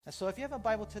So if you have a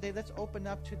Bible today, let's open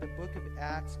up to the book of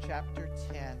Acts chapter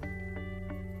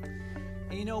 10.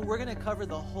 And we're going to cover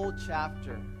the whole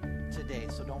chapter today,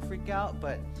 so don't freak out.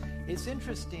 But it's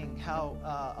interesting how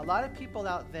a lot of people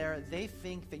out there, they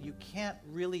think that you can't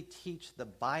really teach the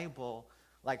Bible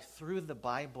like through the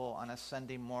Bible on a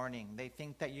Sunday morning. They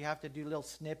think that you have to do little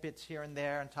snippets here and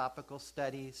there and topical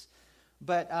studies.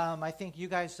 But I think you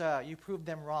guys, you proved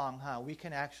them wrong, huh? We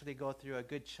can actually go through a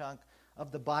good chunk of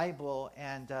the Bible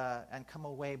and come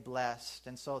away blessed.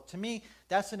 And so to me,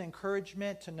 that's an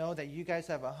encouragement to know that you guys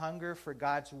have a hunger for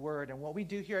God's Word. And what we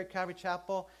do here at Calvary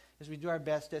Chapel is we do our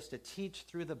best just to teach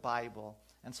through the Bible.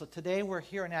 And so today we're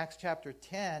here in Acts chapter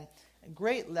 10.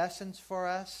 Great lessons for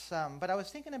us. But I was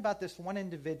thinking about this one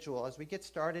individual as we get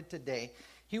started today.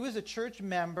 He was a church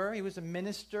member. He was a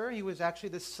minister. He was actually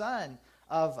the son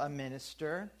of a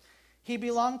minister. He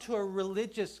belonged to a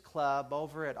religious club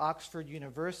over at Oxford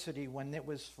University when it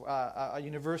was a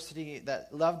university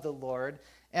that loved the Lord.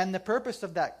 And the purpose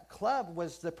of that club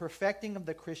was the perfecting of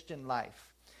the Christian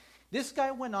life. This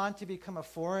guy went on to become a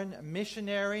foreign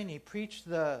missionary, and he preached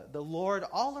the Lord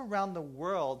all around the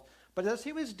world. But as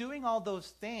he was doing all those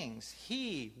things,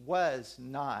 he was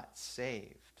not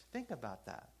saved. Think about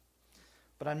that.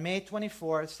 But on May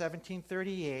 24,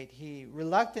 1738, he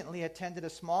reluctantly attended a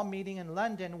small meeting in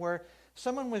London where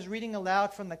someone was reading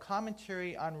aloud from the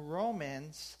commentary on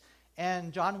Romans,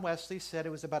 and John Wesley said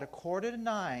it was about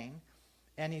 8:45,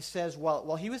 and he says,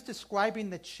 while he was describing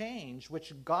the change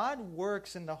which God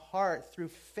works in the heart through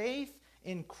faith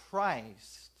in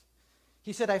Christ,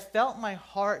 he said, I felt my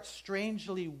heart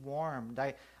strangely warmed.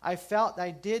 I felt I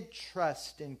did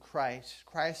trust in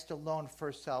Christ alone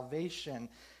for salvation.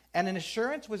 And an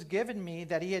assurance was given me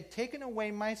that he had taken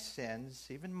away my sins,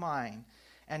 even mine,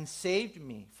 and saved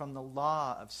me from the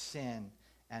law of sin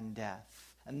and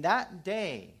death. And that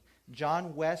day,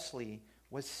 John Wesley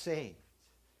was saved.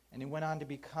 And he went on to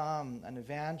become an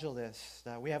evangelist.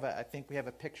 I think we have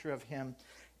a picture of him.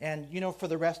 And, for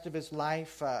the rest of his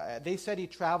life, they said he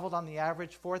traveled on the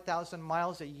average 4,000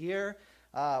 miles a year,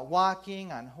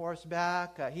 walking on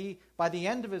horseback. He, by the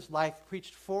end of his life,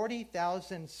 preached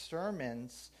 40,000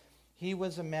 sermons. He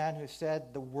was a man who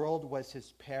said the world was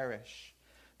his parish.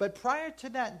 But prior to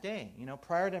that day,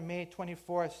 prior to May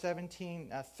 24,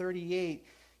 1738,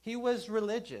 he was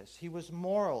religious, he was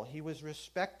moral, he was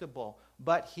respectable,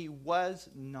 but he was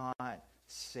not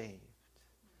saved.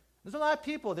 There's a lot of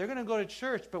people, they're going to go to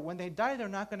church, but when they die, they're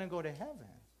not going to go to heaven.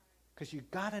 Because you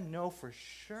got to know for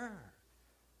sure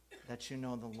that you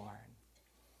know the Lord.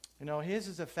 His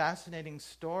is a fascinating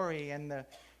story, and the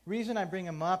reason I bring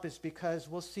him up is because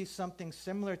we'll see something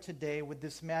similar today with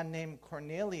this man named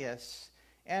Cornelius.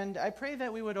 And I pray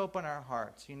that we would open our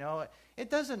hearts. It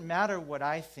doesn't matter what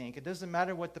I think. It doesn't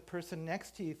matter what the person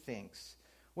next to you thinks.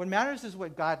 What matters is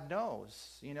what God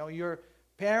knows. Your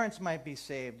parents might be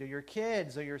saved, or your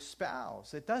kids, or your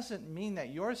spouse. It doesn't mean that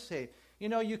you're saved.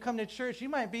 You come to church, you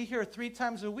might be here 3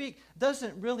 times a week.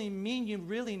 Doesn't really mean you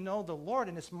really know the Lord.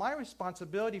 And it's my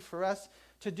responsibility for us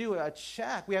to do a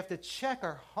check. We have to check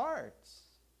our hearts.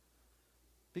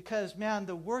 Because, man,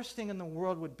 the worst thing in the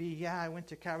world would be, I went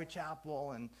to Calvary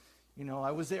Chapel and,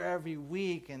 I was there every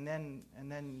week. And then,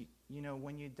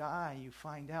 when you die, you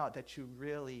find out that you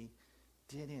really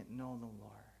didn't know the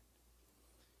Lord.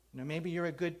 Maybe you're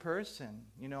a good person,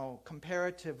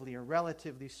 comparatively or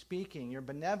relatively speaking. You're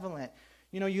benevolent.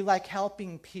 You like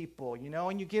helping people,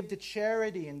 and you give to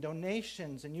charity and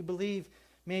donations, and you believe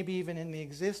maybe even in the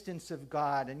existence of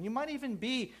God. And you might even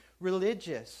be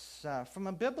religious. From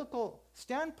a biblical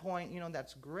standpoint,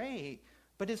 that's great,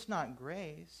 but it's not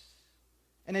grace.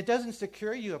 And it doesn't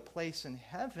secure you a place in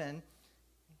heaven.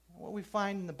 What we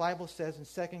find in the Bible says in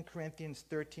 2 Corinthians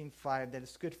 13:5 that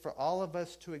it's good for all of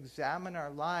us to examine our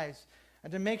lives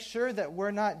and to make sure that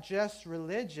we're not just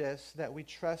religious, that we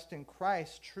trust in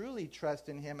Christ, truly trust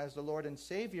in Him as the Lord and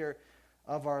Savior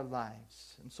of our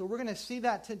lives. And so we're going to see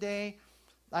that today.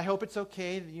 I hope it's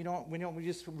okay that we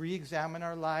just re-examine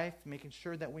our life, making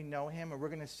sure that we know Him, and we're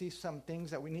going to see some things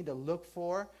that we need to look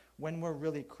for when we're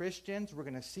really Christians. We're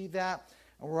going to see that,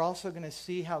 and we're also going to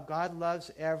see how God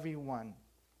loves everyone.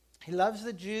 He loves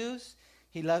the Jews,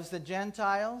 He loves the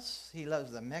Gentiles, He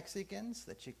loves the Mexicans,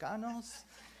 the Chicanos,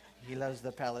 He loves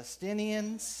the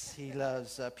Palestinians, He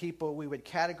loves people we would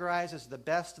categorize as the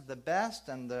best of the best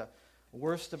and the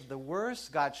worst of the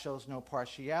worst. God shows no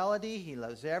partiality. He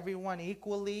loves everyone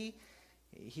equally.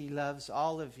 He loves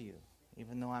all of you,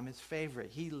 even though I'm His favorite.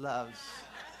 He loves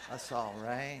us all,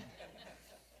 right?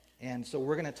 And so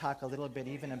we're going to talk a little bit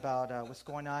even about what's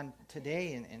going on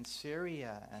today in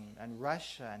Syria and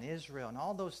Russia and Israel and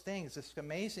all those things. It's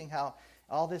amazing how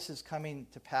All this is coming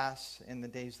to pass in the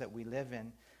days that we live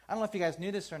in. I don't know if you guys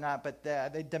knew this or not, but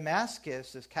the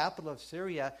Damascus, this capital of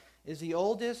Syria, is the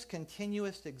oldest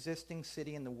continuous existing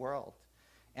city in the world.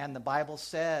 And the Bible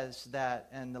says that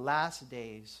in the last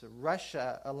days,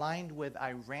 Russia, aligned with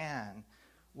Iran,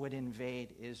 would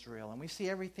invade Israel. And we see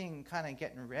everything kind of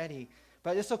getting ready.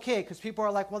 But it's okay, because people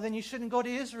are like, well, then you shouldn't go to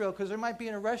Israel, because there might be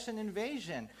a Russian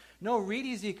invasion. No, read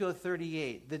Ezekiel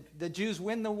 38. The Jews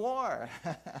win the war,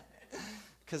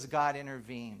 because God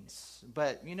intervenes.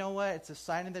 But you know what? It's a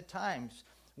sign of the times.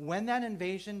 When that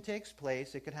invasion takes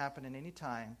place, it could happen at any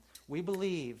time. We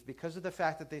believe, because of the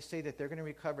fact that they say that they're going to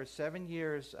recover 7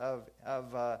 years of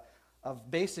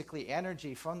basically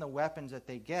energy from the weapons that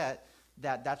they get,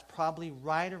 that's probably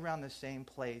right around the same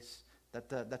place,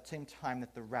 that same time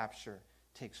that the rapture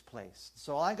takes place.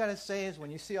 So all I got to say is,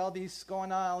 when you see all these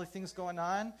things going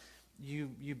on,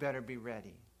 you better be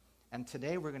ready. And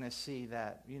today we're going to see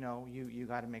that, you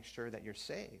got to make sure that you're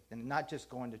saved. And not just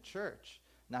going to church,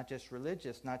 not just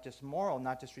religious, not just moral,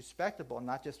 not just respectable,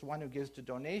 not just one who gives to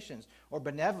donations or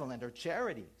benevolent or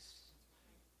charities.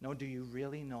 No, do you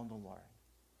really know the Lord?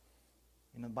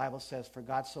 The Bible says, for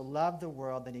God so loved the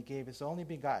world that he gave his only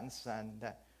begotten Son,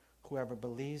 that whoever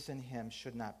believes in him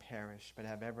should not perish, but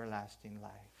have everlasting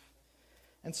life.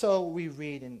 And so we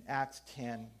read in Acts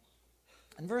 10,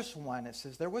 in verse 1, it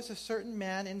says, there was a certain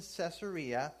man in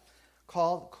Caesarea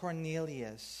called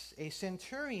Cornelius, a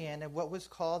centurion of what was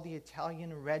called the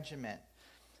Italian regiment,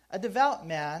 a devout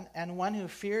man and one who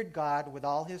feared God with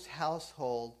all his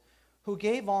household, who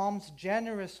gave alms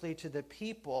generously to the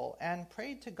people and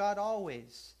prayed to God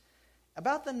always.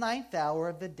 About the 9th hour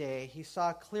of the day, he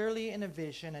saw clearly in a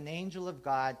vision an angel of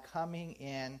God coming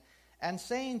in and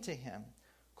saying to him,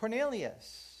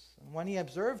 Cornelius. And when he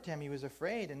observed him, he was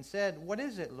afraid and said, what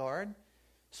is it, Lord?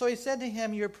 So he said to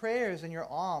him, your prayers and your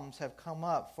alms have come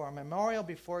up for a memorial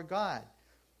before God.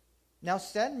 Now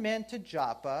send men to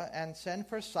Joppa and send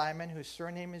for Simon, whose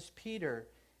surname is Peter.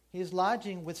 He is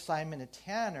lodging with Simon a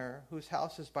tanner, whose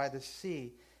house is by the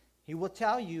sea. He will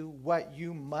tell you what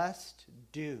you must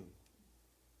do.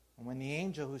 And when the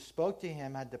angel who spoke to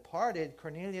him had departed,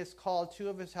 Cornelius called 2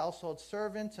 of his household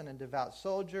servants and a devout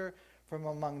soldier from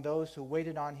among those who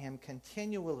waited on him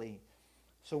continually.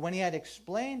 So when he had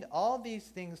explained all these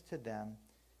things to them,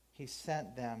 he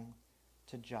sent them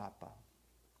to Joppa.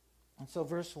 And so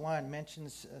verse 1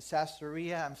 mentions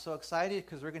Caesarea. I'm so excited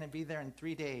because we're going to be there in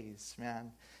 3 days,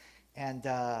 man. And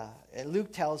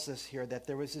Luke tells us here that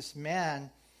there was this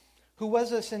man who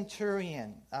was a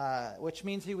centurion, which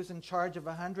means he was in charge of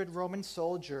 100 Roman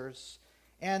soldiers.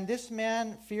 And this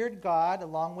man feared God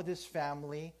along with his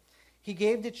family. He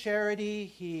gave to charity.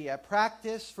 He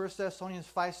practiced 1 Thessalonians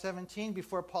 5:17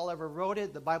 before Paul ever wrote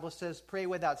it. The Bible says, pray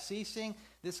without ceasing.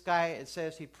 This guy, it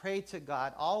says, he prayed to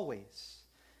God always.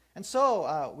 And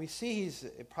so we see he's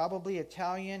probably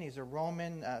Italian. He's a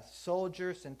Roman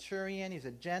soldier, centurion. He's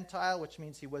a Gentile, which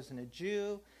means he wasn't a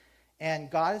Jew. And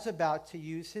God is about to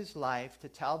use his life to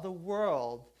tell the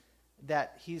world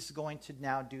that he's going to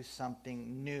now do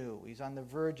something new. He's on the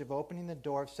verge of opening the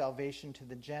door of salvation to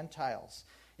the Gentiles.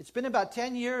 It's been about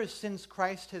 10 years since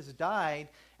Christ has died,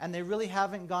 and they really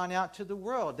haven't gone out to the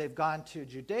world. They've gone to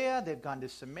Judea, they've gone to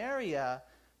Samaria,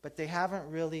 but they haven't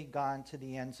really gone to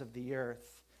the ends of the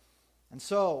earth. And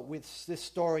so this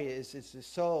story is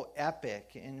so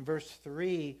epic. In verse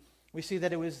 3, we see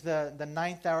that it was the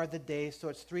 9th hour of the day, so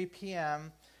it's 3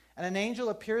 p.m., and an angel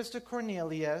appears to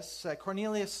Cornelius.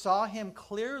 Cornelius saw him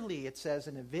clearly, it says,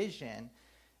 in a vision,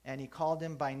 and he called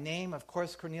him by name. Of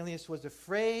course, Cornelius was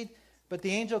afraid, but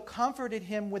the angel comforted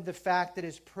him with the fact that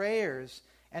his prayers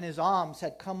and his alms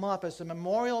had come up as a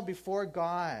memorial before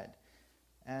God.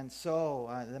 And so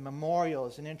the memorial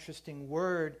is an interesting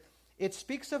word. It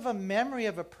speaks of a memory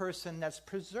of a person that's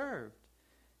preserved.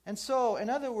 And so, in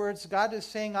other words, God is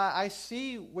saying, I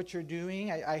see what you're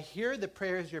doing. I hear the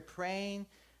prayers you're praying.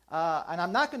 And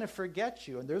I'm not going to forget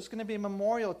you. And there's going to be a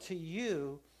memorial to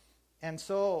you. And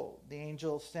so the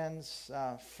angel sent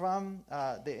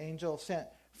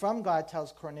from God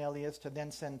tells Cornelius to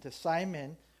then send to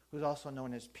Simon, who's also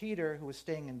known as Peter, who was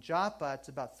staying in Joppa. It's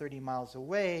about 30 miles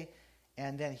away.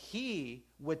 And then he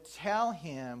would tell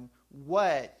him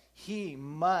what he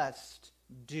must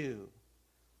do.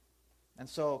 And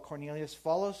so Cornelius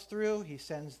follows through. He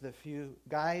sends the few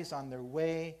guys on their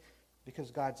way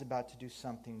because God's about to do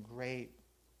something great.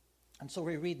 And so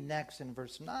we read next in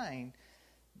verse 9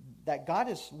 that God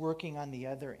is working on the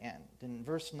other end. In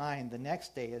verse 9, the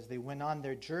next day, as they went on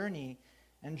their journey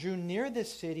and drew near the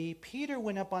city, Peter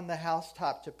went up on the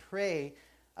housetop to pray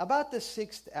about the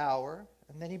 6th hour,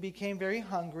 and then he became very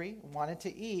hungry and wanted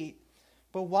to eat.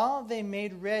 But while they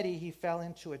made ready, he fell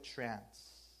into a trance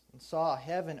and saw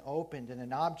heaven opened and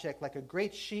an object like a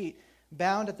great sheet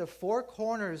bound at the four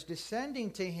corners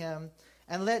descending to him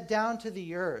and let down to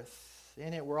the earth.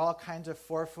 In it were all kinds of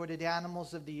four-footed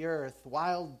animals of the earth,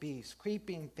 wild beasts,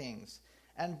 creeping things,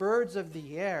 and birds of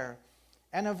the air.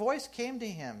 And a voice came to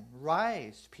him,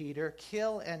 "Rise, Peter,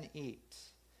 kill and eat."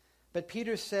 But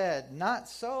Peter said, "Not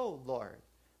so, Lord,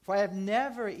 for I have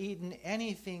never eaten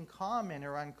anything common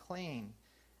or unclean."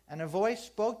 And a voice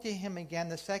spoke to him again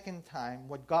the second time,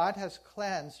 "What God has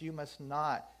cleansed, you must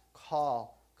not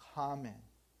call common."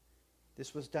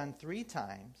 This was done 3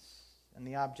 times, and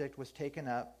the object was taken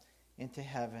up into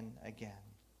heaven again.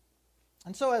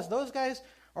 And so as those guys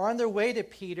are on their way to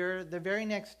Peter, the very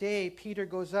next day, Peter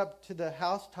goes up to the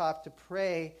housetop to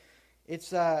pray.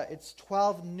 It's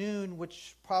 12 noon,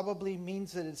 which probably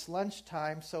means that it's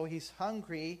lunchtime, so he's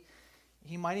hungry.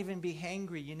 He might even be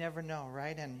hangry. You never know,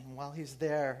 right? And while he's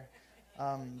there,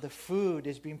 the food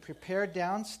is being prepared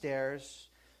downstairs.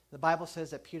 The Bible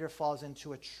says that Peter falls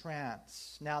into a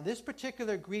trance. Now, this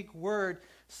particular Greek word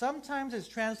sometimes is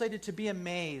translated to be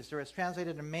amazed, or it's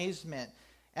translated amazement.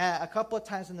 A couple of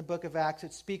times in the book of Acts,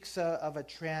 it speaks of a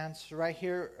trance. Right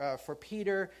here for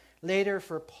Peter, later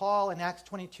for Paul in Acts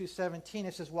 22:17,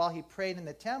 it says, while he prayed in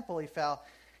the temple, he fell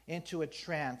into a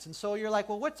trance. And so you're like,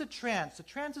 well, what's a trance? A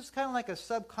trance is kind of like a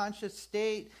subconscious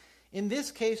state. In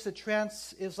this case, the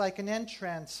trance is like an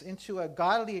entrance into a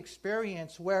godly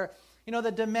experience where,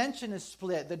 the dimension is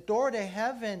split. The door to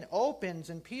heaven opens,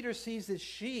 and Peter sees this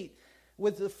sheet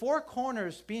with the 4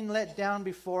 corners being let down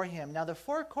before him. Now, the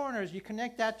 4 corners, you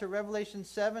connect that to Revelation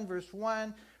 7, verse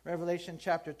 1, Revelation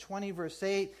chapter 20, verse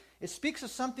 8. It speaks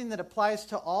of something that applies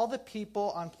to all the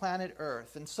people on planet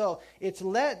Earth. And so it's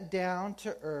let down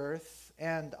to earth,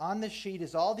 and on the sheet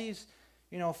is all these,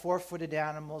 4-footed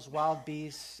animals, wild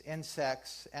beasts,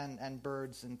 insects, and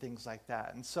birds, and things like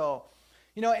that. And so,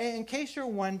 in case you're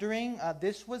wondering,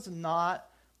 this was not,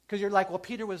 because you're like, well,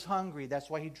 Peter was hungry. That's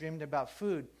why he dreamed about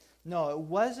food. No, it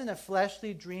wasn't a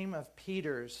fleshly dream of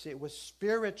Peter's. It was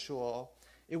spiritual.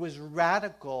 It was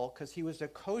radical, because he was a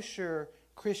kosher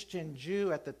Christian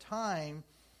Jew at the time.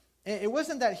 It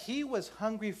wasn't that he was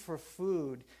hungry for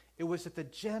food. It was that the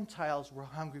Gentiles were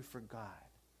hungry for God.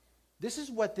 This is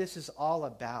what this is all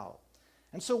about.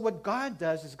 And so what God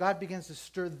does is God begins to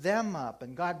stir them up,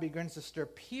 and God begins to stir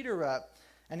Peter up.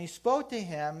 And he spoke to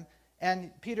him,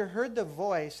 and Peter heard the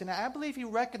voice, and I believe he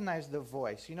recognized the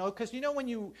voice, because when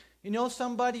you know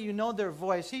somebody, you know their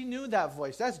voice. He knew that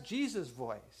voice. That's Jesus'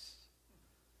 voice.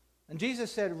 And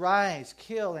Jesus said, "Rise,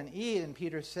 kill, and eat." And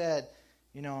Peter said,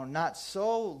 "Not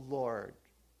so, Lord,"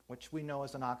 which we know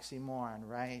is an oxymoron,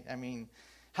 right?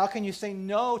 How can you say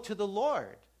no to the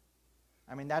Lord?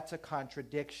 That's a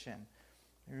contradiction.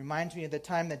 It reminds me of the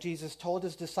time that Jesus told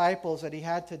his disciples that he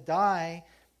had to die,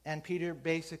 and Peter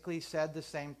basically said the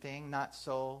same thing, "Not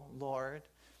so, Lord."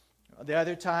 The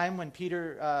other time when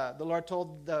the Lord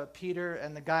told Peter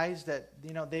and the guys that,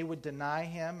 they would deny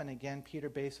him, and again, Peter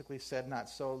basically said, "Not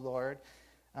so, Lord."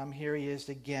 Here he is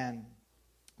again.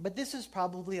 But this is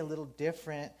probably a little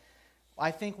different.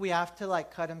 I think we have to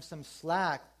cut him some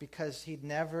slack, because he'd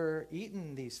never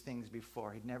eaten these things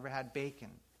before. He'd never had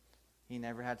bacon. He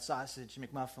never had sausage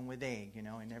McMuffin with egg. He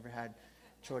never had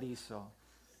chorizo.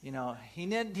 He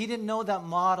didn't know that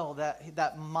model,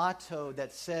 that motto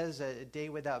that says a day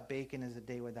without bacon is a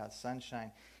day without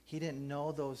sunshine. He didn't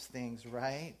know those things,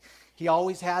 right? He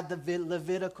always had the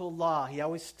Levitical law. He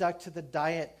always stuck to the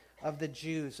diet of the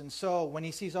Jews. And so when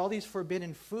he sees all these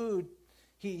forbidden food,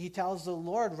 he tells the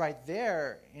Lord right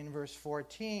there in verse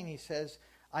 14, he says,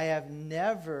 "I have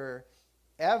never,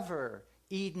 ever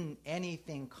eaten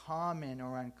anything common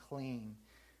or unclean."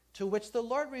 To which the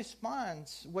Lord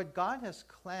responds, "What God has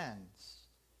cleansed,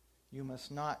 you must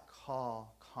not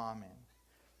call common."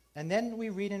 And then we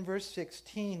read in verse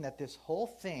 16 that this whole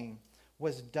thing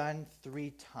was done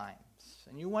 3 times.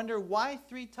 And you wonder, why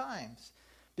 3 times?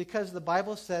 Because the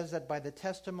Bible says that by the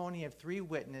testimony of 3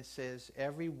 witnesses,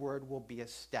 every word will be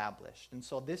established. And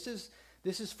so this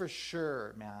is for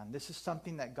sure, man. This is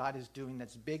something that God is doing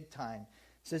that's big time.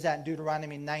 It says that in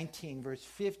Deuteronomy 19, verse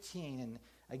 15, and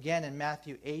again in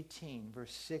Matthew 18,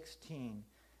 verse 16,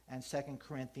 and 2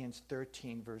 Corinthians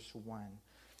 13, verse 1.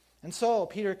 And so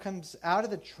Peter comes out of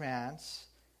the trance,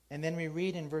 and then we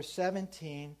read in verse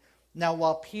 17, "Now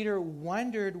while Peter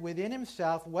wondered within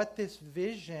himself what this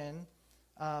vision,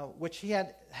 which he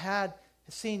had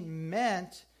seen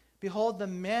meant, behold, the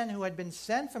men who had been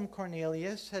sent from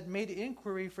Cornelius had made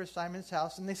inquiry for Simon's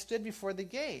house, and they stood before the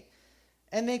gate.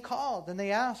 And they called, and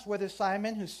they asked whether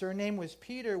Simon, whose surname was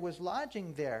Peter, was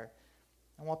lodging there.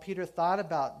 And while Peter thought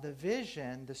about the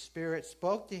vision, the Spirit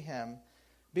spoke to him,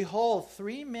 "Behold,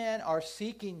 3 men are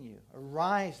seeking you.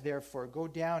 Arise, therefore, go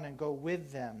down and go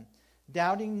with them,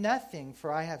 doubting nothing,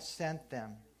 for I have sent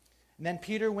them." And then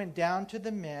Peter went down to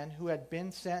the men who had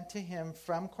been sent to him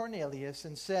from Cornelius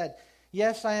and said,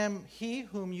 "Yes, I am he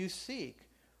whom you seek.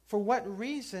 For what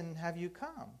reason have you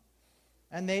come?"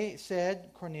 And they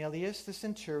said, "Cornelius the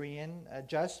centurion, a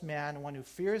just man, one who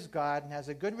fears God and has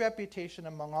a good reputation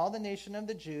among all the nation of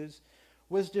the Jews,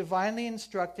 was divinely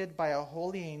instructed by a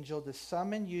holy angel to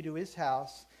summon you to his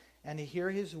house and to hear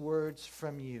his words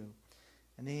from you."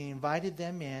 And he invited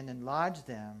them in and lodged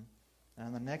them. And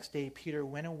on the next day, Peter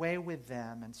went away with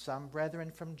them, and some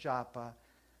brethren from Joppa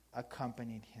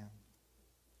accompanied him.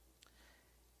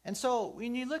 And so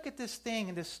when you look at this thing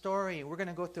and this story, we're going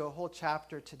to go through a whole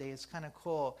chapter today. It's kind of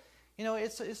cool. You know,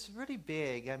 it's really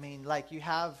big. I mean, like you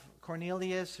have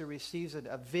Cornelius who receives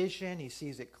a vision. He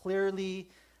sees it clearly.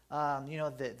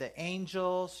 The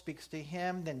angel speaks to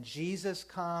him. Then Jesus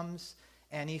comes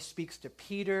and he speaks to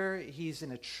Peter. He's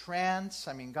in a trance.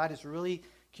 I mean, God is really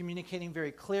communicating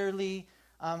very clearly.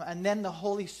 And then the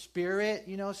Holy Spirit,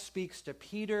 speaks to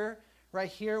Peter right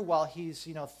here while he's,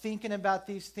 thinking about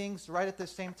these things. Right at the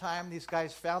same time, these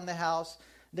guys found the house.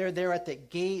 They're there at the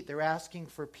gate. They're asking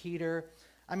for Peter.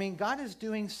 I mean, God is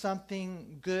doing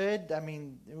something good. I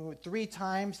mean, 3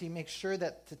 times he makes sure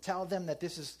to tell them that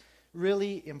this is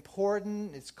really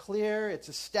important. It's clear. It's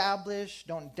established.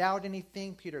 Don't doubt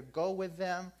anything. Peter, go with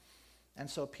them. And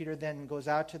so Peter then goes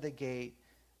out to the gate.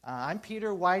 "I'm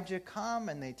Peter. Why'd you come?"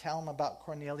 And they tell him about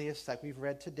Cornelius, like we've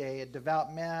read today, a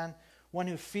devout man, one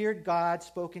who feared God,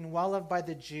 spoken well of by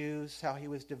the Jews, how he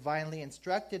was divinely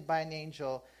instructed by an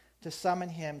angel to summon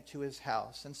him to his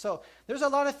house. And so there's a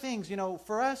lot of things.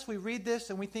 For us, we read this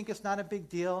and we think it's not a big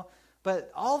deal.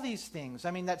 But all these things,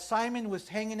 I mean, that Simon was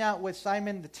hanging out with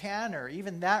Simon the tanner,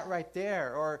 even that right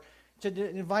there, or to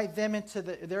invite them into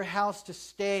their house to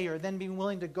stay, or then being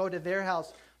willing to go to their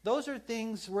house. Those are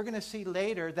things we're going to see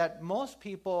later that most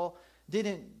people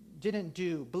didn't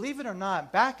do. Believe it or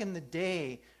not, back in the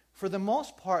day, for the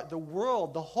most part, the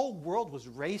whole world was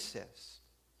racist.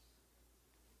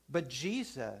 But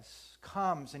Jesus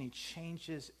comes and he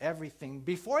changes everything.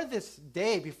 Before this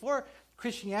day, before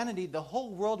Christianity, the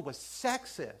whole world was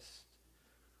sexist,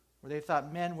 where they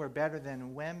thought men were better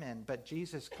than women. But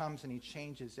Jesus comes and he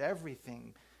changes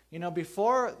everything.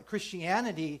 Before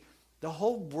Christianity, the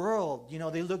whole world,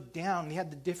 they looked down. They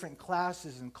had the different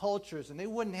classes and cultures, and they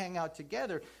wouldn't hang out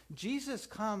together. Jesus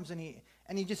comes and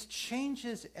he just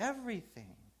changes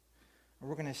everything. And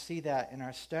we're going to see that in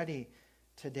our study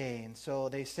today. And so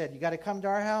they said, "You got to come to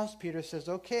our house." Peter says,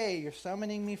 "Okay, you're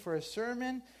summoning me for a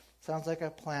sermon. Sounds like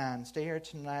a plan. Stay here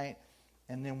tonight,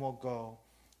 and then we'll go."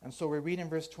 And so we read in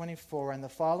verse 24, "And the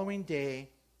following day,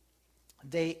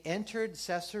 they entered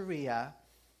Caesarea.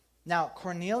 Now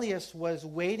Cornelius was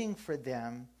waiting for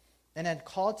them and had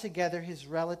called together his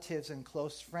relatives and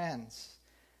close friends.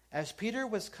 As Peter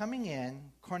was coming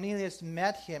in, Cornelius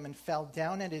met him and fell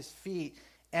down at his feet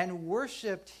and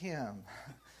worshipped him.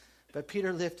 But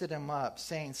Peter lifted him up,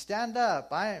 saying, 'Stand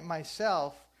up, I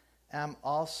myself am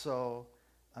also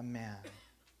a man.'"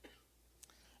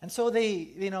 And so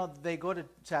they go to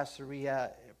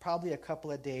Caesarea, probably a couple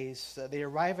of days. They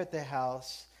arrive at the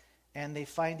house, and they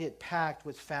find it packed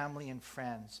with family and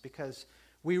friends, because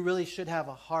we really should have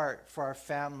a heart for our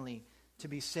family to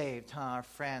be saved, our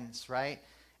friends, right?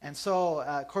 And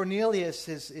so Cornelius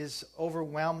is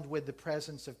overwhelmed with the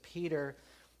presence of Peter,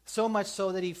 so much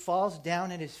so that he falls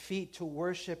down at his feet to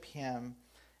worship him.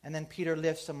 And then Peter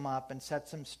lifts him up and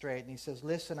sets him straight. And he says,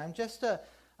 "Listen, I'm just a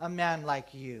man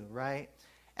like you," right?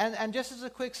 And just as a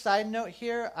quick side note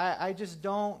here, I just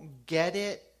don't get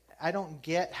it. I don't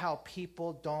get how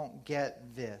people don't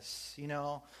get this.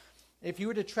 If you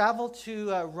were to travel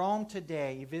to Rome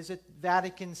today, you visit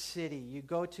Vatican City, you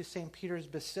go to St. Peter's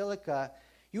Basilica,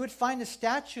 you would find a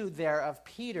statue there of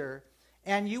Peter,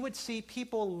 and you would see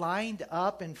people lined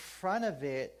up in front of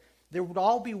it. They would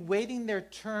all be waiting their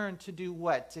turn to do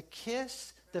what? To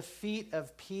kiss the feet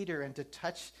of Peter and to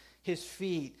touch his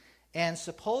feet. And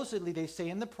supposedly, they say,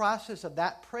 in the process of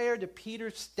that prayer to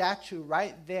Peter's statue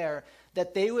right there,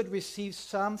 that they would receive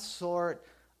some sort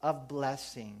of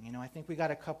blessing. I think we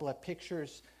got a couple of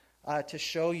pictures to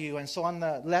show you. And so on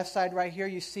the left side right here,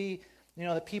 you see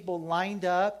the people lined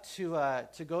up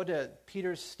to go to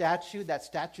Peter's statue. That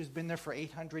statue's been there for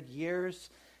 800 years.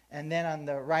 And then on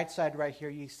the right side right here,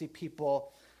 you see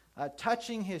people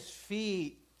touching his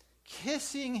feet,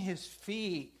 kissing his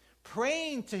feet,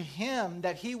 praying to him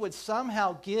that he would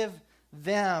somehow give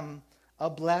them a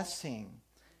blessing.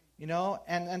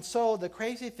 And so the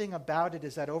crazy thing about it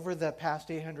is that over the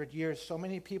past 800 years, so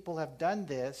many people have done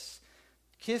this,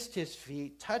 kissed his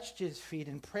feet, touched his feet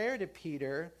in prayer to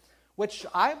Peter, which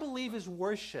I believe is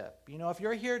worship. If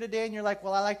you're here today and you're like,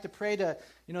 well, I like to pray to,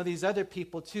 these other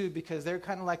people too because they're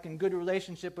kind of like in good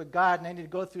relationship with God and I need to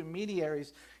go through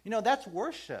intermediaries. That's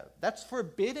worship. That's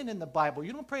forbidden in the Bible.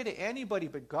 You don't pray to anybody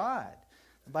but God.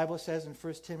 The Bible says in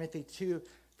 1 Timothy 2,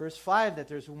 verse 5, that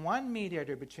there's one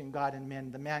mediator between God and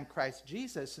men, the man Christ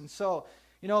Jesus. And so,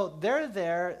 they're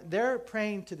there, they're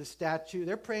praying to the statue,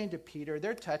 they're praying to Peter,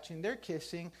 they're touching, they're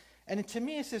kissing. And to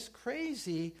me, it's just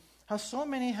crazy how so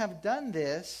many have done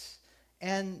this.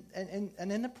 And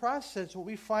in the process, what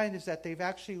we find is that they've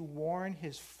actually worn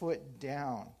his foot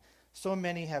down. So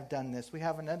many have done this. We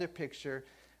have another picture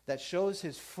that shows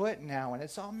his foot now, and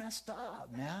it's all messed up,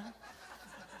 man.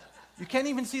 You can't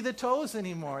even see the toes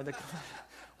anymore.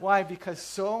 Why? Because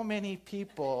so many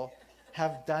people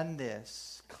have done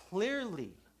this,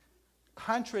 clearly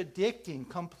completely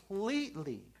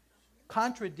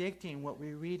contradicting what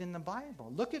we read in the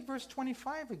Bible. Look at verse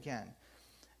 25 again.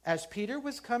 As Peter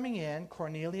was coming in,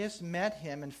 Cornelius met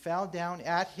him and fell down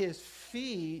at his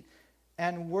feet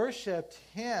and worshipped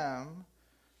him.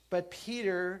 But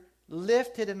Peter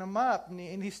lifted him up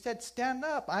and he said, "Stand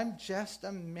up, I'm just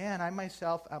a man. I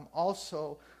myself am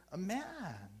also a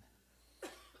man."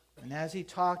 And as he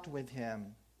talked with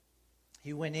him,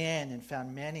 he went in and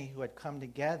found many who had come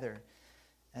together.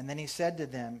 And then he said to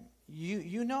them,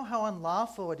 You know how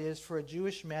unlawful it is for a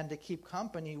Jewish man to keep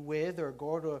company with or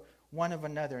go to one of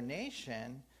another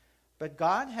nation, but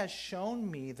God has shown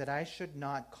me that I should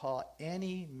not call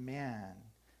any man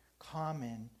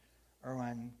common or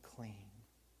unclean.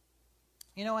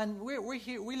 And we're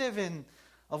here. We live in,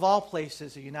 of all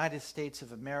places, the United States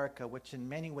of America, which in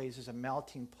many ways is a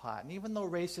melting pot. And even though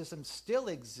racism still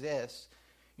exists,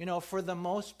 for the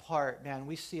most part, man,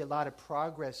 we see a lot of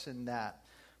progress in that.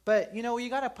 But, you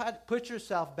got to put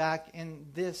yourself back in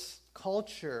this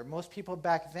culture. Most people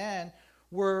back then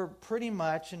were pretty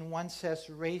much, in one sense,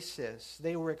 racist.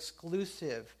 They were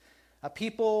exclusive.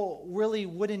 People really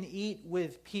wouldn't eat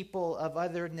with people of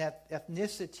other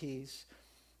ethnicities.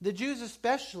 The Jews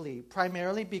especially,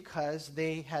 primarily because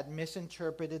they had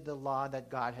misinterpreted the law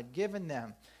that God had given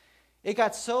them. It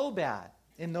got so bad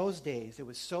in those days, it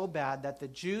was so bad that the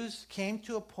Jews came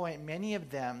to a point, many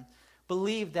of them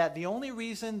believed that the only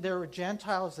reason there were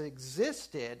Gentiles that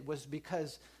existed was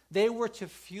because they were to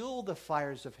fuel the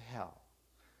fires of hell.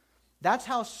 That's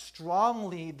how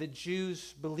strongly the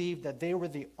Jews believed that they were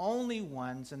the only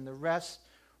ones and the rest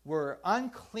were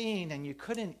unclean and you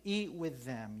couldn't eat with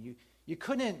them. You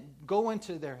couldn't go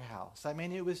into their house. I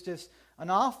mean, it was just an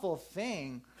awful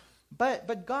thing.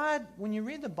 But God, when you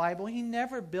read the Bible, he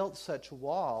never built such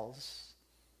walls.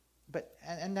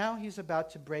 And now he's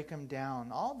about to break them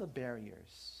down, all the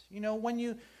barriers.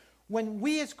 When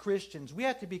we as Christians, we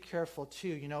have to be careful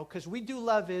too, because we do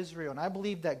love Israel. And I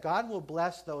believe that God will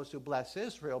bless those who bless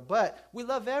Israel, but we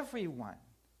love everyone.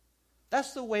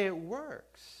 That's the way it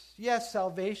works. Yes,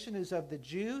 salvation is of the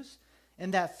Jews,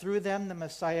 and that through them the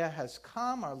Messiah has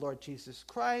come, our Lord Jesus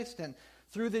Christ. And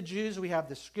through the Jews we have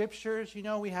the scriptures.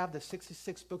 We have the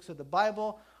 66 books of the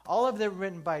Bible. All of them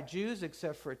written by Jews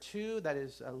except for two, that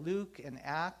is Luke and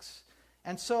Acts.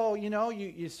 And so,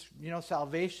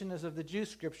 salvation is of the Jews,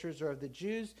 scriptures are of the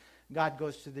Jews, God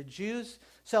goes to the Jews.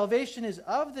 Salvation is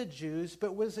of the Jews,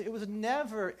 but it was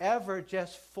never, ever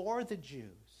just for the Jews.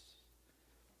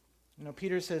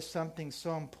 Peter says something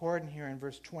so important here in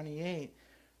verse 28.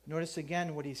 Notice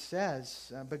again what he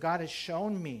says, but God has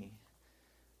shown me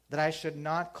that I should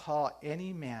not call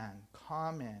any man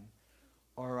common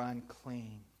or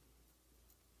unclean.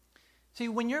 See,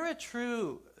 when you're a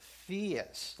true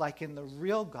theist, like in the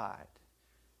real God,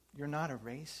 you're not a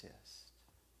racist.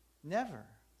 Never.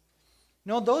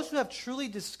 No, those who have truly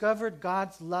discovered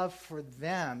God's love for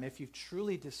them, if you've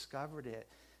truly discovered it,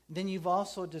 then you've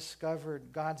also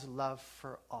discovered God's love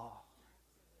for all.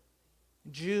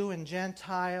 Jew and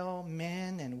Gentile,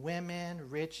 men and women,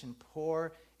 rich and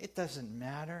poor, it doesn't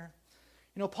matter.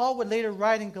 Paul would later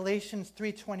write in Galatians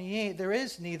 3:28, there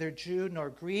is neither Jew nor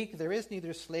Greek, there is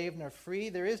neither slave nor free,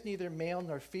 there is neither male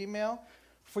nor female,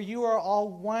 for you are all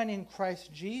one in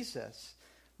Christ Jesus.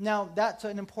 Now, that's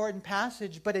an important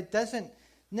passage, but it doesn't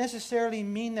necessarily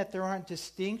mean that there aren't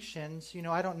distinctions.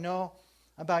 I don't know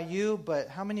about you, but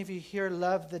how many of you here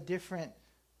love the different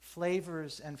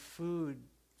flavors and food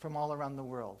from all around the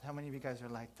world? How many of you guys are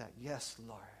like that? Yes,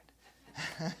 Lord.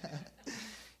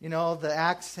 The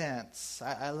accents.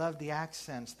 I love the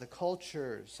accents, the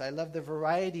cultures. I love the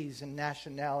varieties and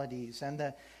nationalities and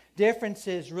the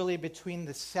differences really between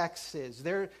the sexes.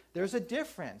 There's a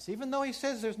difference. Even though he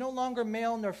says there's no longer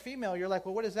male nor female, you're like,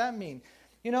 well, what does that mean?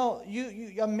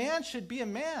 A man should be a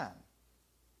man.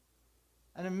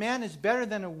 And a man is better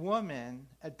than a woman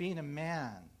at being a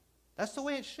man. That's the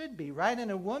way it should be, right? And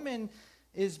a woman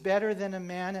is better than a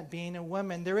man at being a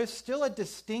woman. There is still a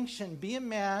distinction. Be a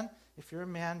man. If you're a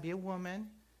man, be a woman.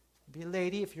 Be a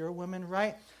lady if you're a woman,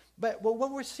 right? But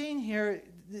what we're seeing here,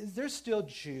 there's still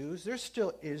Jews. There's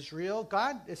still Israel.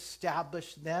 God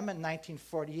established them in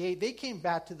 1948. They came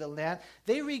back to the land.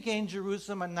 They regained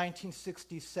Jerusalem in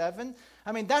 1967.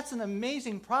 I mean, that's an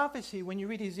amazing prophecy. When you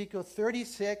read Ezekiel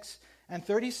 36 and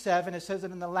 37, it says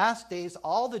that in the last days,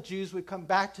 all the Jews would come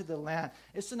back to the land.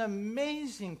 It's an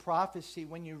amazing prophecy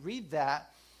when you read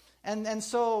that. And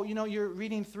so, you're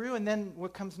reading through, and then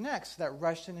what comes next? That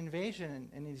Russian invasion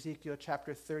in Ezekiel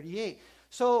chapter 38.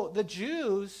 So the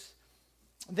Jews,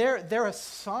 they're a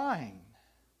sign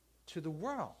to the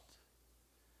world.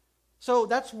 So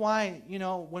that's why,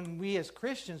 when we as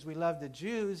Christians, we love the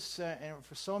Jews, and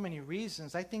for so many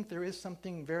reasons, I think there is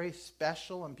something very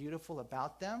special and beautiful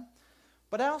about them.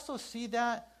 But I also see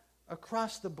that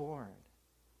across the board.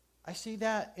 I see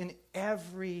that in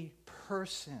every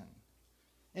person,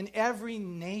 in every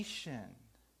nation.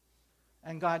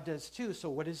 And God does too.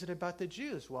 So what is it about the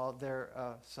Jews? Well, they're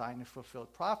a sign of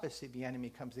fulfilled prophecy. The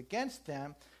enemy comes against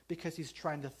them because he's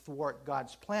trying to thwart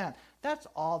God's plan. That's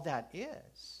all that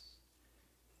is.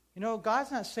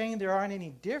 God's not saying there aren't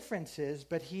any differences,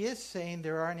 but he is saying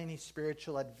there aren't any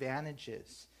spiritual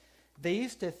advantages. They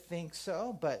used to think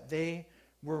so, but they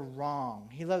were wrong.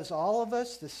 He loves all of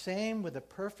us the same with a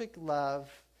perfect love,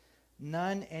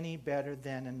 none any better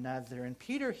than another. And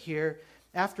Peter here,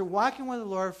 after walking with the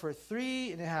Lord for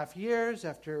 3.5 years,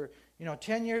 after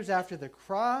 10 years after the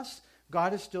cross,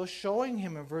 God is still showing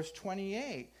him in verse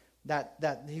 28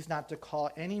 that he's not to call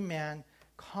any man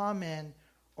common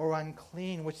or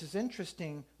unclean, which is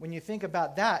interesting when you think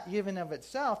about that, even of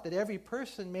itself, that every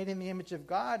person made in the image of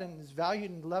God and is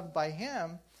valued and loved by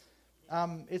him.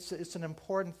 It's an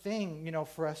important thing,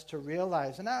 for us to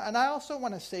realize. And I also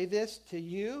want to say this to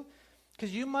you,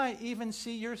 because you might even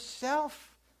see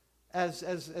yourself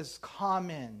as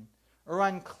common or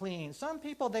unclean. Some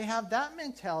people, they have that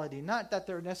mentality. Not that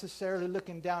they're necessarily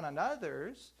looking down on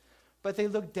others, but they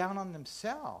look down on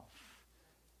themselves.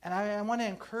 And I want to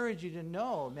encourage you to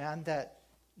know, man, that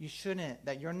you shouldn't,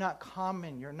 that you're not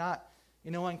common, you're not,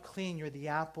 unclean, you're the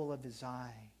apple of his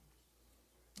eye.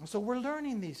 And so we're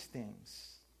learning these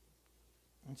things.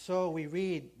 And so we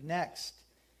read next,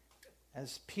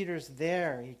 as Peter's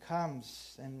there, he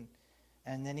comes and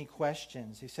then he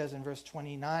questions. He says in verse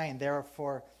 29,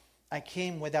 "Therefore I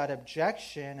came without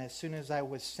objection as soon as I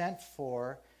was sent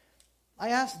for. I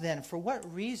asked then, for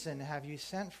what reason have you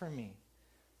sent for me?"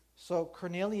 So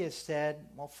Cornelius said,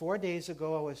 "Well, 4 days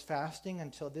ago I was fasting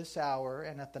until this hour,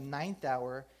 and at the 9th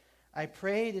hour I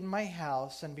prayed in my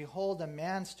house, and behold, a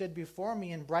man stood before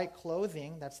me in bright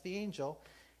clothing," that's the angel,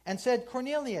 "and said,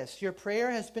 'Cornelius, your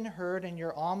prayer has been heard, and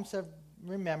your alms have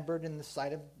remembered in the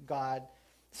sight of God.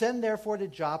 Send therefore to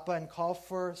Joppa and call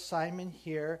for Simon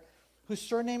here, whose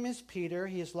surname is Peter.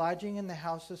 He is lodging in the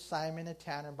house of Simon, a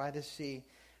tanner by the sea.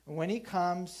 And when he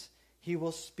comes, he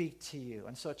will speak to you.'"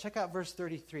 And so check out verse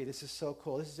 33. This is so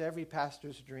cool. This is every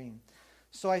pastor's dream.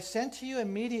 "So I sent to you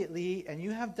immediately, and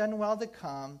you have done well to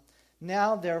come.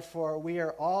 Now, therefore, we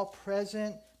are all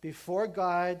present before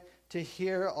God to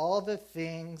hear all the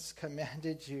things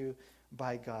commanded you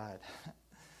by God."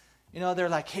 They're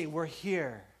like, "Hey, we're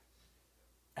here,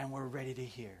 and we're ready to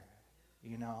hear,"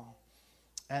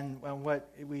 And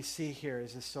what we see here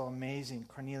is just so amazing.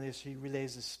 Cornelius, he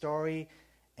relays the story,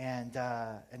 and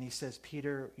he says,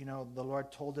 "Peter, the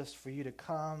Lord told us for you to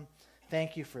come.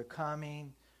 Thank you for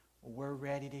coming. We're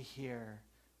ready to hear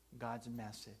God's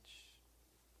message."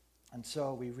 And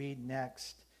so we read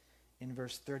next in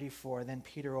verse 34, "Then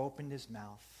Peter opened his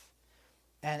mouth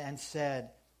and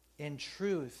said, 'In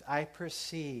truth, I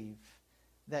perceive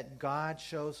that God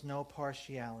shows no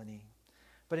partiality,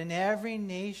 but in every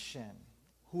nation,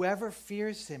 whoever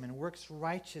fears him and works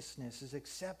righteousness is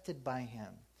accepted by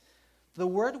him. The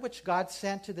word which God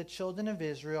sent to the children of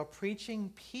Israel, preaching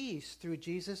peace through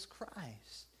Jesus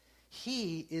Christ.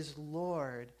 He is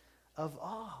Lord of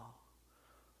all.'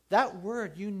 That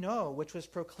word, which was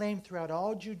proclaimed throughout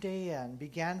all Judea and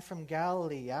began from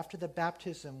Galilee after the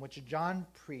baptism which John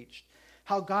preached,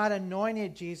 how God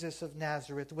anointed Jesus of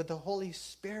Nazareth with the Holy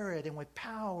Spirit and with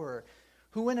power,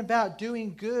 who went about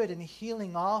doing good and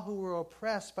healing all who were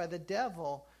oppressed by the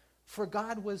devil, for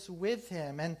God was with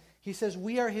him." And he says,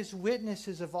 "We are his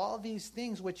witnesses of all these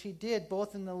things which he did,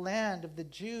 both in the land of the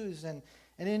Jews and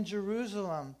and in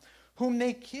Jerusalem, whom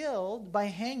they killed by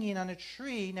hanging on a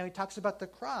tree. Now he talks about the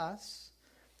cross.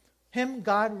 Him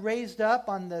God raised up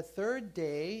on the third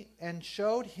day and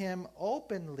showed him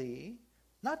openly,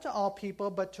 not to all people,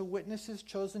 but to witnesses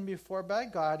chosen before by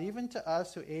God, even to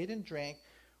us who ate and drank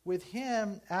with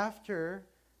him after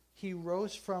he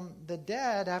rose from the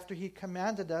dead, after he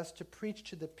commanded us to preach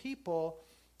to the people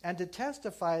and to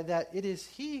testify that it is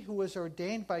he who was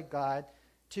ordained by God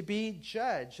to be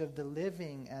judge of the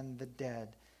living and the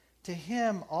dead. To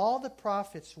him all the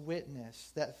prophets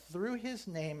witness that through his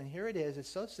name, and here it is, it's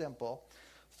so simple,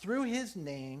 through his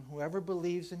name, whoever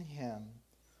believes in him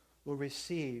will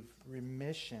receive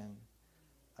remission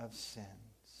of sins.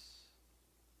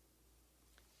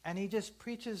 And he just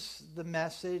preaches the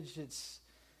message.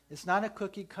 It's not a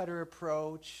cookie-cutter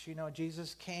approach. You know,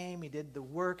 Jesus came, he did the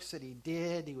works that he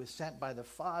did, he was sent by the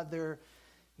Father.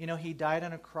 You know, he died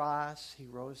on a cross, he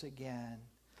rose again.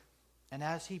 And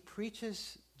as he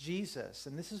preaches Jesus,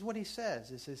 and this is what he says,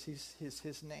 this is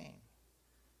his name.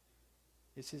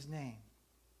 It's his name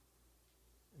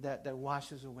that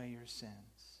washes away your sins.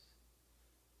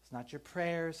 It's not your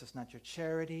prayers, it's not your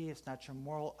charity, it's not your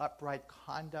moral upright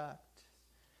conduct.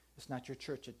 It's not your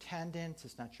church attendance.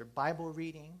 It's not your Bible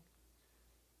reading.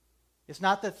 It's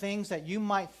not the things that you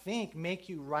might think make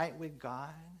you right with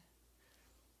God.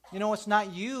 You know, it's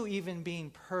not you even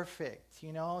being perfect.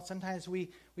 You know, sometimes we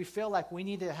feel like we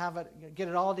need to get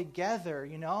it all together,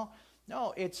 you know.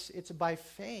 No, it's by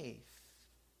faith.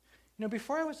 You know,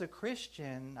 before I was a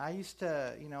Christian, I used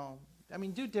to,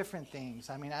 do different things.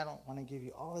 I mean, I don't want to give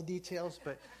you all the details,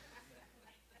 but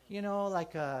you know,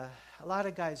 like a lot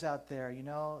of guys out there, you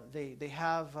know, they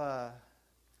have,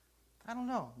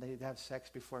 they have sex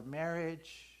before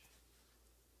marriage.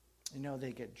 You know,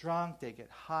 they get drunk, they get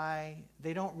high.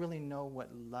 They don't really know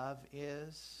what love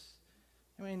is.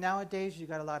 I mean, nowadays you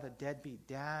got a lot of deadbeat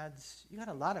dads. You got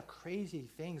a lot of crazy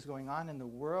things going on in the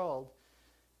world.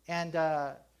 And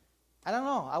I don't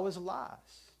know, I was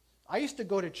lost. I used to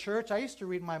go to church, I used to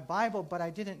read my Bible, but I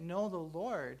didn't know the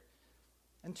Lord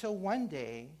until one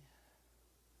day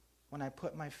when I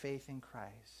put my faith in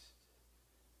Christ.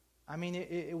 I mean,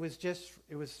 it was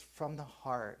from the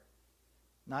heart.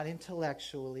 Not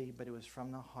intellectually, but it was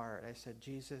from the heart. I said,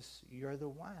 Jesus, you're the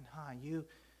one, huh?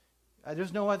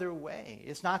 There's no other way.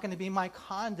 It's not going to be my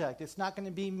conduct. It's not going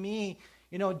to be me,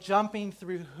 jumping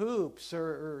through hoops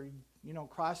or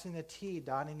crossing the T,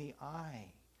 dotting the I.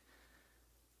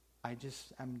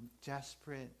 I'm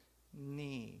desperate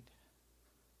need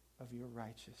of your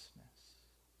righteousness.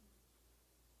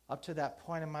 Up to that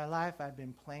point in my life, I'd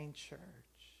been playing church,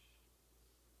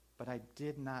 but I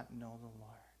did not know the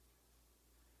Lord.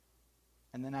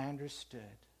 And then I understood,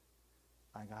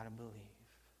 I got to believe.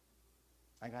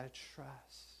 I got to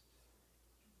trust.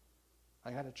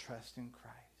 I got to trust in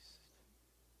Christ.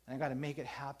 And I got to make it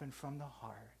happen from the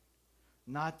heart,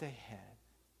 not the head.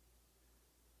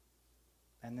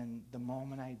 And then the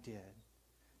moment I did,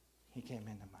 he came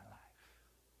into my life.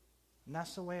 And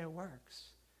that's the way it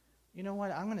works. You know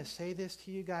what? I'm going to say this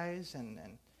to you guys, and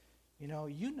you know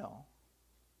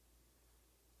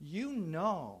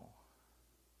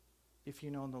if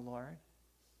you know the Lord,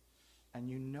 and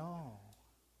you know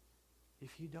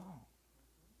if you don't.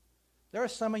 There are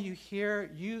some of you here,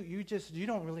 you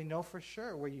don't really know for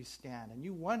sure where you stand, and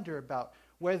you wonder about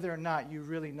whether or not you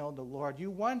really know the Lord.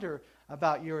 You wonder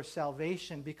about your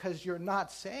salvation because you're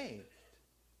not saved.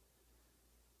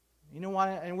 You know what?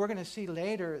 And we're going to see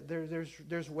later,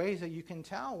 there's ways that you can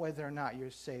tell whether or not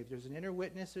you're saved. There's an inner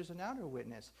witness, there's an outer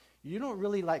witness. You don't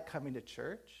really like coming to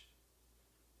church.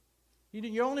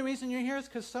 Your only reason you're here is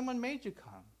because someone made you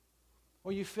come.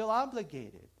 Or you feel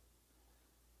obligated.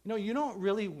 You don't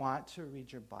really want to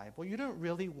read your Bible. You don't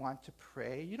really want to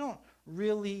pray. You don't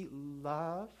really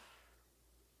love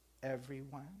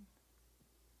everyone.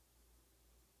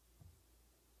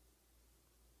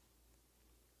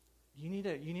 We need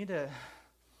to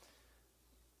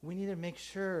make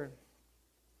sure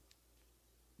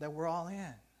that we're all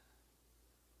in.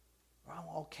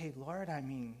 Well, okay, Lord,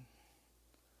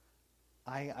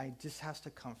 I just has to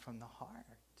come from the heart.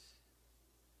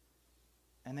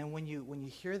 And then when you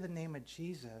hear the name of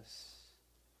Jesus,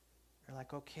 you're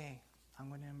like, okay, I'm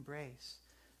going to embrace.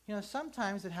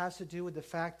 Sometimes it has to do with the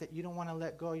fact that you don't want to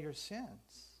let go of your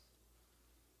sins.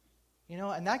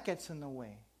 And that gets in the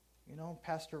way.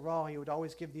 Pastor Rawl, he would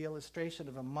always give the illustration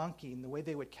of a monkey, and the way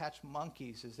they would catch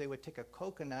monkeys is they would take a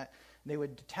coconut, and they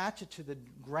would attach it to the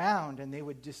ground, and they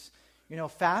would just,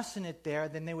 fasten it there.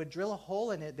 Then they would drill a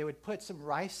hole in it. They would put some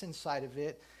rice inside of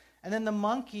it, and then the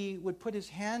monkey would put his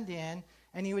hand in,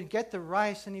 and he would get the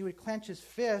rice, and he would clench his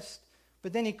fist,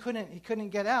 but then he couldn't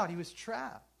get out. He was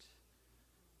trapped.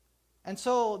 And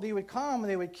so they would come,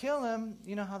 they would kill him.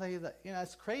 You know how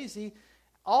it's crazy.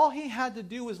 All he had to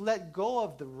do was let go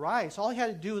of the rice. All he had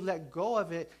to do was let go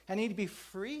of it, and he'd be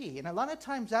free. And a lot of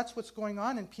times that's what's going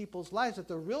on in people's lives, that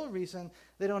the real reason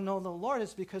they don't know the Lord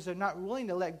is because they're not willing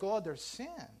to let go of their sin.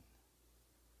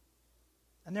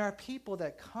 And there are people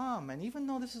that come, and even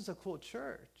though this is a cool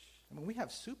church, I mean, we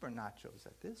have super nachos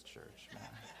at this church, man.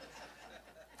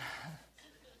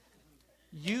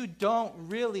 You don't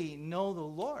really know the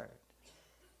Lord.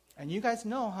 And you guys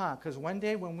know, huh? Because one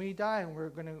day when we die and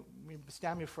we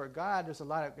stand before God, there's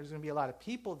going to be a lot of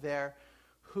people there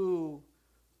who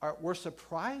were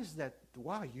surprised that,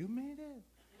 wow, you made it?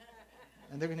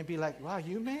 And they're going to be like, wow,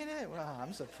 you made it? Wow,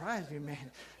 I'm surprised you made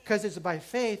it. Because it's by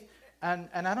faith. And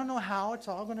I don't know how it's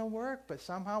all going to work, but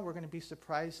somehow we're going to be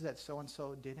surprised that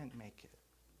so-and-so didn't make it.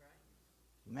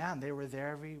 Man, they were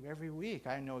there every week.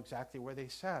 I know exactly where they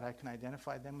sat. I can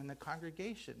identify them in the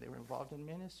congregation. They were involved in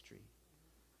ministry.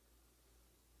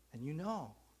 And you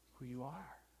know who you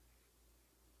are.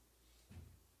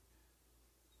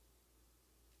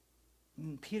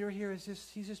 And Peter here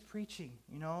he's just preaching,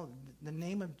 the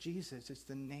name of Jesus. It's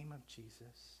the name of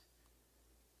Jesus.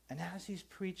 And as he's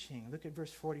preaching, look at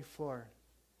verse 44.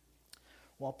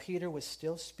 While Peter was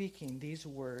still speaking these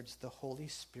words, the Holy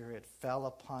Spirit fell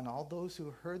upon all those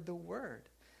who heard the word.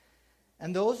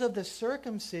 And those of the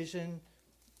circumcision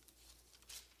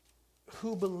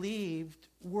who believed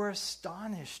were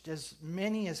astonished, as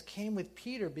many as came with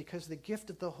Peter, because the gift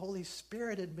of the Holy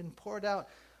Spirit had been poured out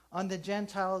on the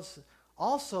Gentiles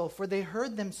also, for they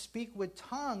heard them speak with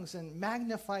tongues and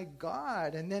magnify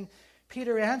God. And then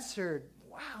Peter answered,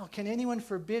 wow, can anyone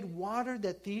forbid water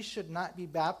that these should not be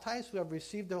baptized who have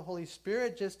received the Holy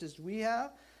Spirit just as we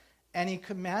have? And he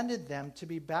commanded them to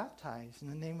be baptized in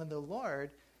the name of the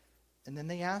Lord. And then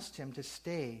they asked him to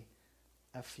stay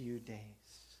a few days.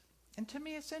 And to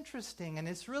me, it's interesting, and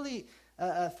it's really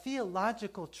a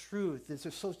theological there's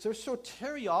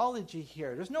soteriology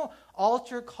here. There's no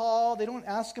altar call. They don't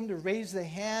ask them to raise the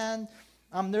hand.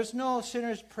 There's no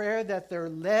sinner's prayer that they're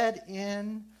led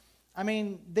in. I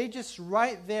mean, they just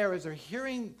right there, as they're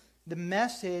hearing the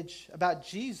message about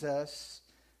Jesus,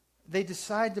 they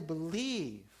decide to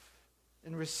believe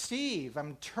and receive.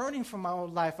 I'm turning from my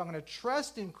own life. I'm going to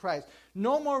trust in Christ.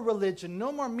 No more religion.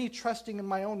 No more me trusting in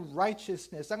my own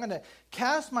righteousness. I'm going to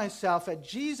cast myself at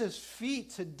Jesus' feet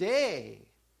today.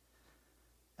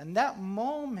 And that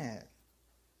moment,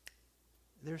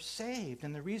 they're saved.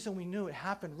 And the reason we knew it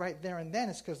happened right there and then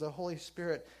is because the Holy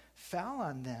Spirit fell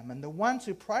on them. And the ones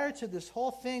who prior to this whole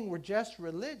thing were just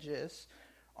religious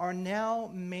are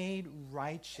now made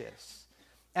righteous.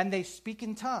 And they speak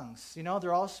in tongues.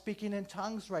 They're all speaking in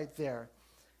tongues right there.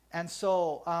 And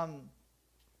so,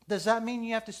 does that mean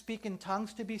you have to speak in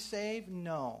tongues to be saved?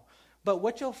 No. But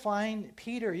what you'll find,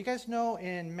 Peter, you guys know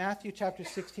in Matthew chapter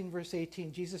 16, verse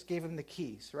 18, Jesus gave him the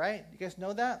keys, right? You guys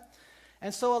know that?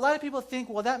 And so a lot of people think,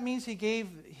 well, that means he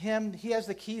has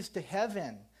the keys to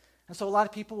heaven. And so a lot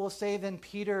of people will say then,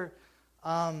 Peter,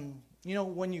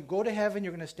 when you go to heaven,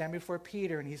 you're going to stand before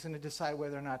Peter, and he's going to decide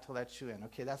whether or not to let you in.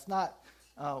 Okay, that's not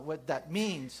what that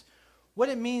means. What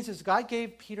it means is God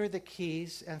gave Peter the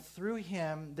keys, and through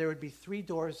him there would be 3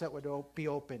 doors that would be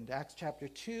opened. Acts chapter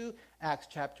 2, Acts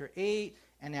chapter 8,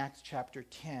 and Acts chapter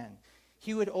 10.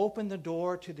 He would open the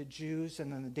door to the Jews,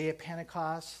 and on the day of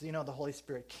Pentecost, the Holy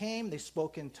Spirit came. They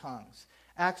spoke in tongues.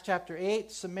 Acts chapter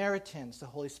 8, Samaritans, the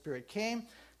Holy Spirit came.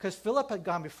 Because Philip had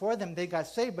gone before them, they got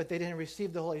saved, but they didn't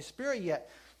receive the Holy Spirit yet.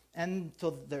 And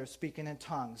so they're speaking in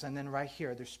tongues. And then right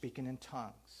here, they're speaking in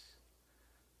tongues.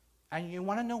 And you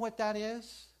want to know what that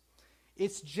is?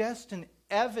 It's just an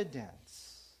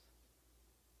evidence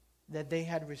that they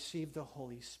had received the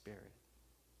Holy Spirit.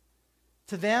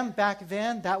 To them, back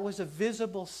then, that was a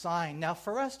visible sign. Now,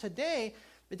 for us today,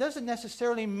 it doesn't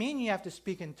necessarily mean you have to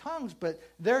speak in tongues, but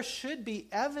there should be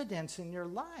evidence in your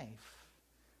life.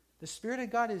 The Spirit of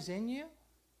God is in you.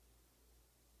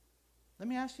 Let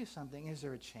me ask you something. Is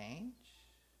there a change?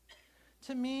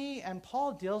 To me, and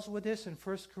Paul deals with this in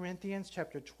 1 Corinthians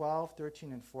chapter 12,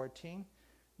 13, and 14,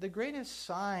 the greatest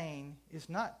sign is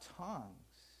not tongues.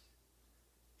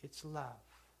 It's love.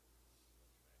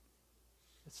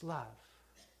 It's love.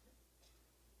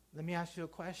 Let me ask you a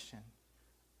question.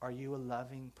 Are you a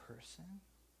loving person?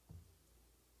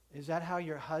 Is that how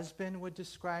your husband would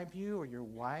describe you, or your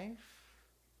wife?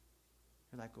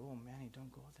 You're like, oh, Manny,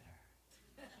 don't go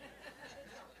there.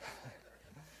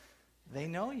 They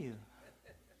know you.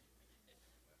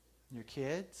 Your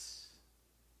kids,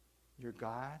 your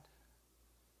God.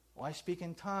 Well, I speak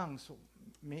in tongues.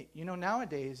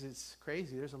 Nowadays it's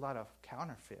crazy. There's a lot of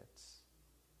counterfeits.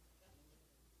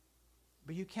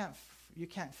 but you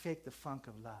can't fake the funk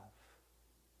of love.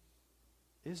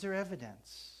 Is there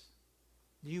evidence?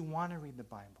 Do you want to read the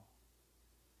Bible?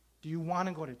 Do you want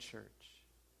to go to church?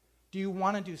 Do you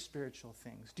want to do spiritual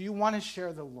things? Do you want to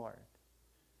share the Lord?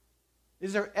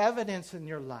 Is there evidence in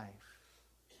your life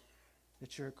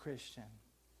that you're a Christian?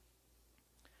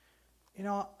 You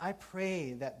know, I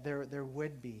pray that there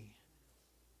would be.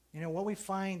 You know, what we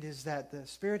find is that the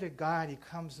Spirit of God, He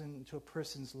comes into a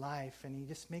person's life and He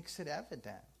just makes it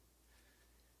evident.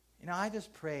 You know, I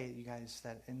just pray, you guys,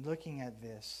 that in looking at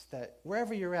this, that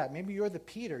wherever you're at, maybe you're the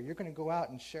Peter, you're going to go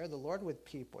out and share the Lord with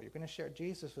people. You're going to share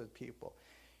Jesus with people.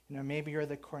 You know, maybe you're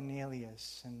the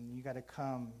Cornelius, and you got to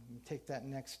come and take that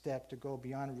next step to go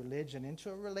beyond religion into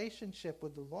a relationship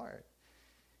with the Lord.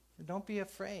 Don't be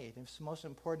afraid. It's the most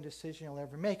important decision you'll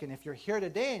ever make. And if you're here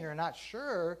today and you're not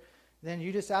sure, then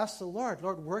you just ask the Lord,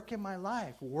 Lord, work in my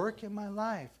life, work in my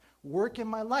life, work in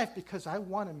my life, because I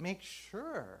want to make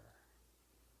sure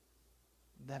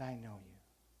that I know you.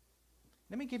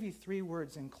 Let me give you 3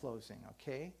 words in closing,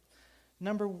 okay?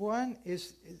 Number 1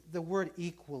 is the word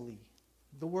equally.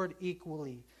 The word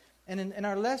equally. And in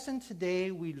our lesson today,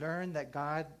 we learned that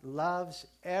God loves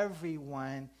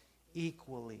everyone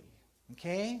equally.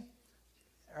 Okay?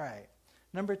 All right.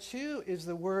 Number 2 is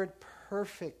the word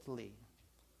perfectly.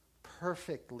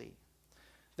 Perfectly.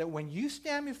 That when you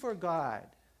stand before God,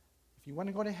 if you want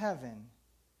to go to heaven,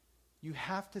 you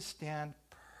have to stand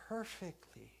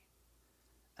perfectly.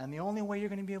 And the only way you're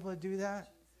going to be able to do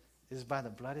that is by the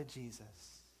blood of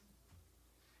Jesus.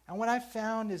 And what I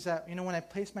found is that, you know, when I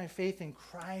placed my faith in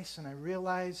Christ and I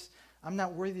realized I'm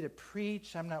not worthy to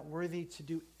preach, I'm not worthy to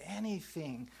do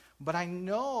anything, but I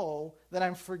know that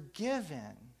I'm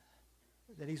forgiven,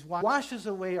 that He washes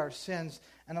away our sins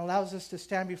and allows us to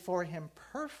stand before Him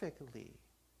perfectly.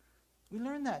 We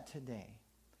learned that today.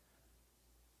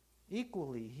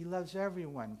 Equally, He loves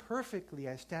everyone. Perfectly,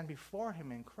 I stand before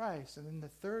Him in Christ. And then the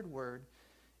third word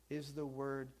is the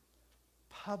word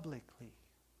publicly.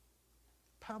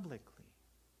 Publicly.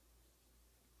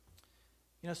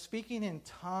 You know, speaking in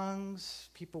tongues,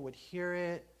 people would hear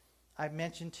it. I've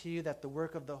mentioned to you that the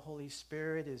work of the Holy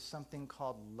Spirit is something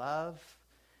called love.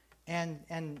 And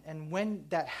when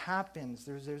that happens,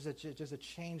 there's a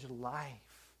changed life.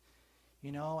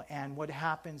 You know, and what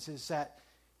happens is that,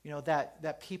 you know,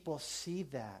 that people see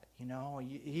that, you know.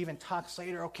 He even talks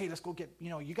later, okay, let's go get, you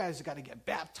know, you guys have got to get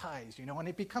baptized, you know, and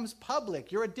it becomes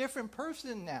public. You're a different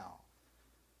person now.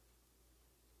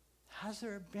 Has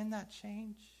there been that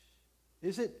change?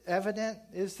 Is it evident?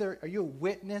 Are you a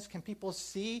witness? Can people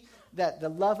see that the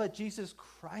love of Jesus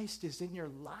Christ is in your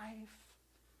life?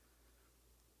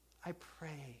 I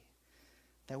pray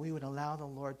that we would allow the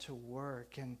Lord to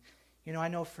work. And, you know, I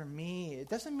know for me, it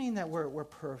doesn't mean that we're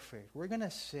perfect. We're going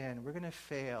to sin. We're going to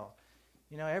fail.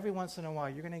 You know, every once in a while,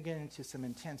 you're going to get into some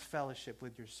intense fellowship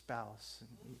with your spouse,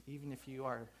 even if you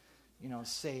are, you know,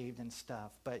 saved and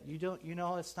stuff. But you don't, you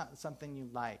know, it's not something you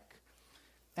like.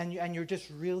 And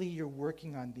you're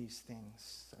working on these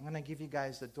things. I'm going to give you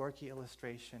guys the dorky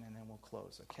illustration, and then we'll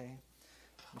close, okay?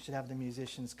 We should have the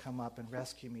musicians come up and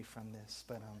rescue me from this.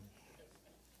 But,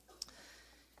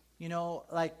 you know,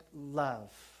 like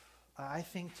love. I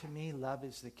think to me, love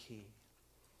is the key.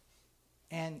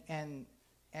 And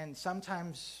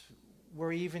sometimes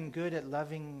we're even good at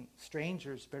loving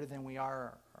strangers better than we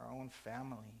are our own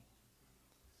family.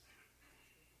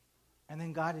 And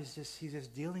then God is He's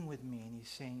just dealing with me, and He's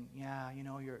saying, yeah, you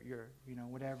know, you're you know,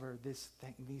 whatever,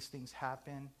 these things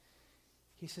happen.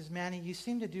 He says, Manny, you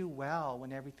seem to do well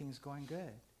when everything's going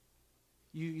good.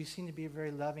 You seem to be a very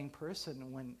loving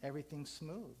person when everything's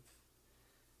smooth.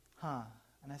 Huh?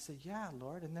 And I said, yeah,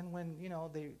 Lord. And then when, you know,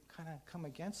 they kind of come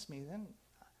against me, then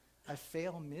I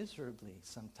fail miserably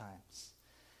sometimes.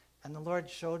 And the Lord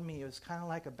showed me it was kind of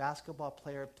like a basketball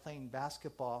player playing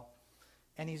basketball.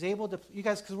 And he's able to, you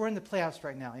guys, because we're in the playoffs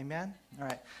right now, amen? All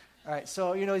right.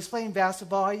 So, you know, he's playing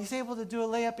basketball. He's able to do a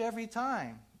layup every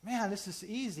time. Man, this is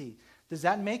easy. Does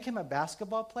that make him a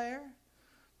basketball player?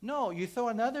 No, you throw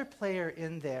another player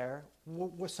in there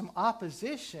with some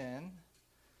opposition.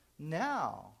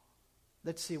 Now,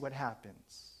 let's see what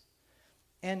happens.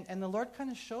 And the Lord kind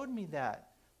of showed me that.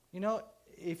 You know,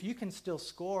 if you can still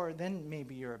score, then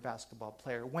maybe you're a basketball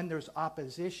player. When there's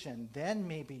opposition, then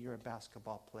maybe you're a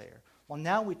basketball player. Well,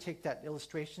 now we take that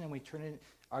illustration and we turn it,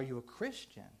 are you a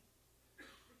Christian?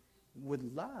 With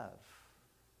love.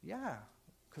 Yeah,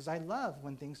 because I love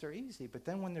when things are easy. But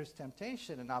then when there's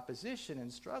temptation and opposition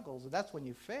and struggles, that's when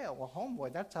you fail. Well,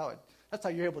 homeboy, that's how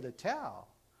you're able to tell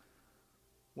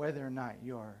whether or not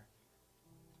you're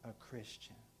a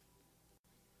Christian.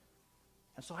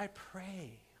 And so I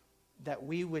pray that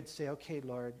we would say, okay,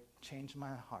 Lord, change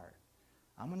my heart.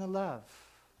 I'm going to love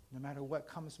no matter what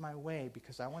comes my way,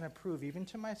 because I want to prove, even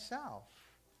to myself,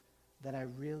 that I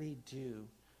really do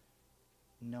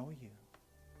know you.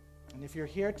 And if you're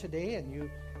here today and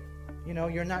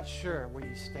you're not sure where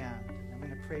you stand, I'm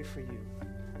going to pray for you.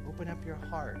 Open up your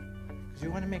heart, because we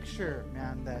want to make sure,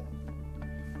 man, that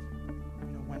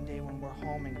one day when we're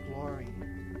home in glory,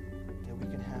 that we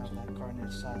can have that carne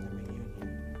asada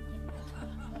reunion.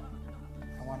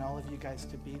 I want all of you guys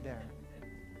to be there.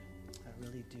 I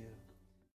really do.